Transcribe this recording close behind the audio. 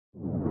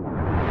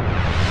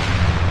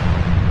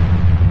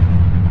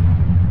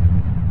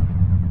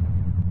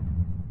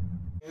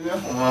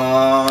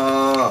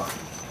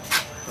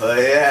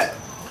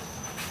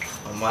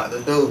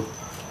the door.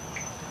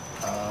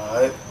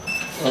 Alright.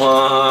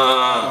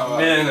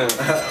 Man.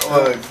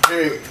 What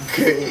great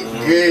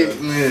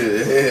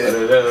man.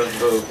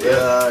 Yeah,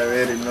 I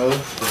already know.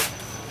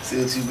 See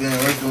what you been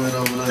working with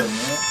over there,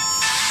 man.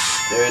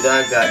 There,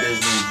 I got this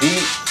new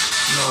beat.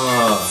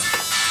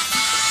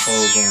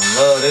 Oh, gonna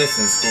love this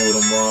in school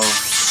tomorrow.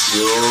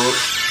 Yo.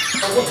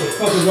 What the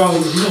fuck is wrong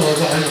with you?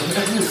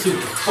 Let me see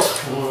what the fuck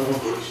going on.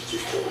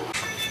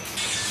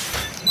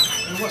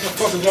 What the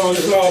fuck is all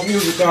this loud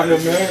music out here,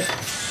 man?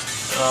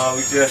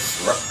 We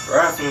just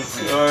rapping,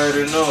 you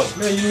already know.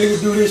 Man, you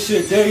niggas do this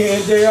shit day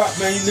in, day out,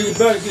 man. You niggas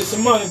better get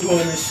some money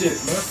doing this shit,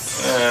 man.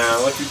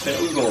 Man, what you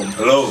think? We gonna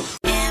blow.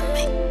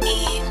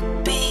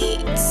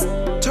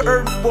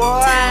 Turff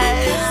boy.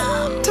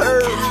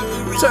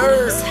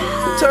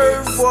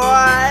 Turff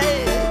boy.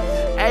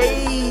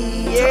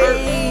 Ayy,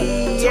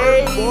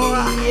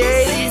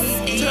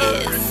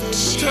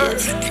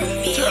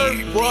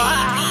 Turff boy.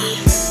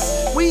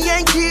 We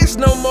ain't kids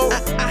no more.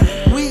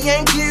 We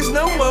ain't kids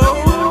no more.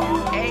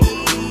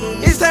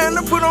 It's time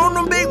to put on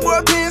them big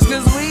boy pants,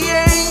 cause we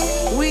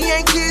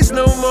ain't kids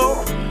no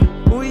more.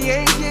 We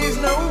ain't kids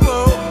no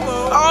more.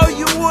 All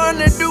you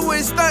wanna do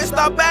is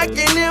stop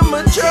acting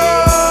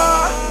immature.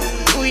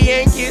 We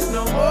ain't kids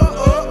no more.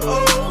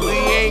 We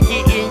ain't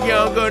getting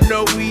younger,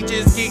 no, we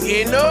just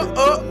getting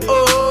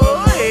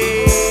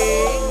hey.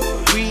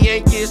 We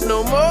ain't kids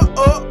no more.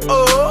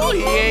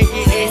 We ain't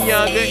getting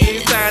younger,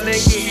 it's time to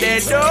get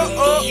that dough.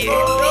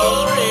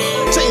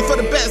 Change for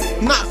the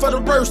best, not for the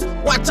worst.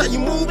 Watch how you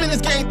move in this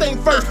game thing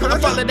first. I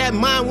follow that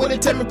mind when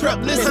it tell me prep,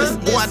 listen.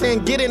 Boy, I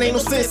didn't get it, ain't no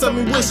sense of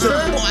me wishing.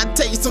 Boy, I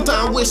tell you,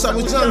 sometimes I wish I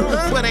was young,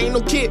 but I ain't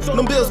no kid,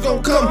 no bills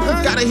gon' come.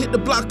 Gotta hit the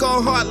block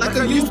all hard like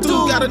I used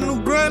to. Got a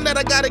new grind that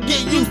I gotta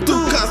get used to.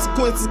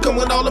 Consequences come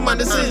with all of my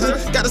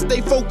decisions. Gotta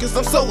stay focused,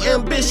 I'm so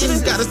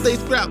ambitious. Gotta stay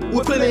strapped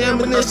with plenty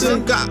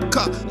ammunition. Got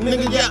caught,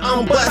 nigga, yeah,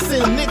 I'm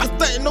bustin'. Niggas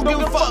think, no give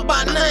a fuck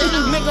by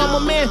name. Nigga,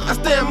 I'm a man, I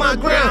stand my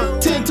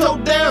ground. 10-toe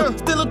down,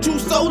 still a true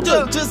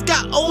soldier. Just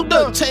got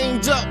older,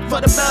 change up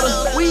for the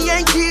better. We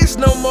ain't kids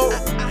no more.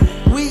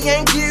 We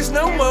ain't kids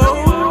no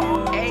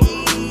more.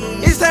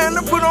 It's time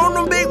to put on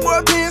them big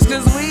boy pants,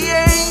 cause we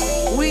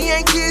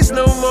ain't kids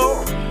no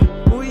more.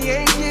 We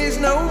ain't kids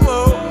no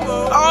more.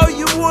 All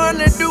you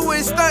wanna do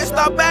is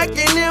stop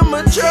acting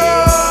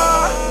immature.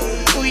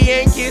 We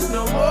ain't kids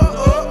no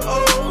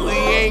more. We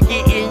ain't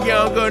getting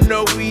younger,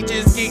 no, we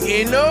just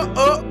getting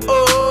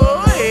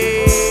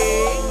hey.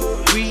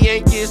 We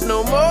ain't kids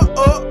no more.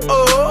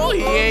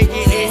 We ain't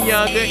getting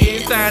younger,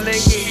 it's time to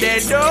get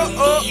that dough.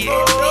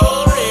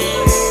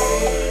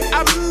 I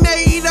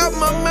made up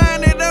my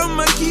mind that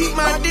I'ma keep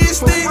my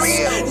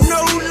distance.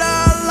 No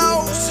love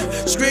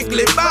lost,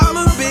 strictly about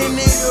my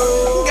business.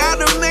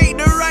 Gotta make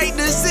the right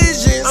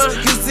decisions,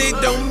 cause it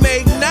don't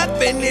make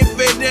nothing if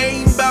it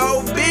ain't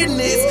about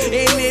business.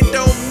 And it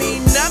don't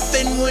mean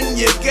nothing when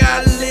you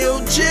got a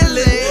little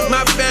chillin'.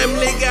 My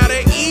family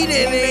gotta eat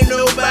it, ain't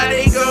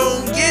nobody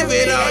gon' give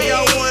it. All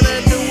y'all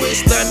wanna do is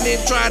stunt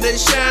and try to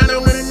shine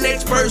on the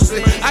next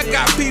person. I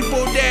got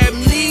people that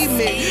need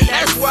me,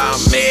 that's why I'm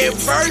mad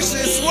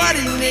versus. Why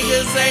these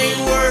niggas ain't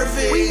worth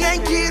it? We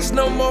ain't kids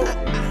no more.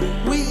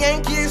 We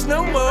ain't kids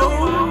no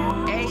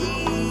more.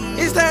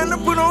 It's time to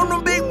put on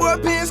them big boy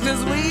pants,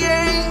 cause we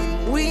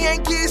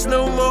ain't kids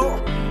no more.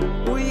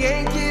 We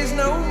ain't kids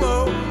no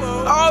more.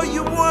 All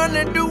you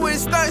wanna do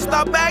is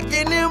stop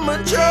acting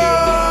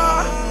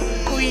immature.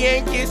 We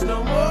ain't kids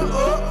no more.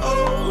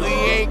 We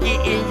ain't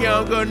getting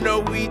younger, no,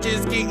 we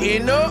just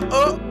getting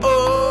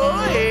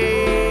hey.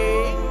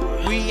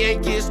 We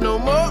ain't kids no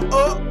more.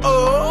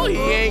 We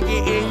ain't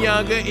getting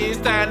younger, it's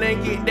time to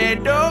get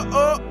that dough.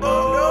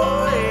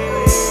 Hey.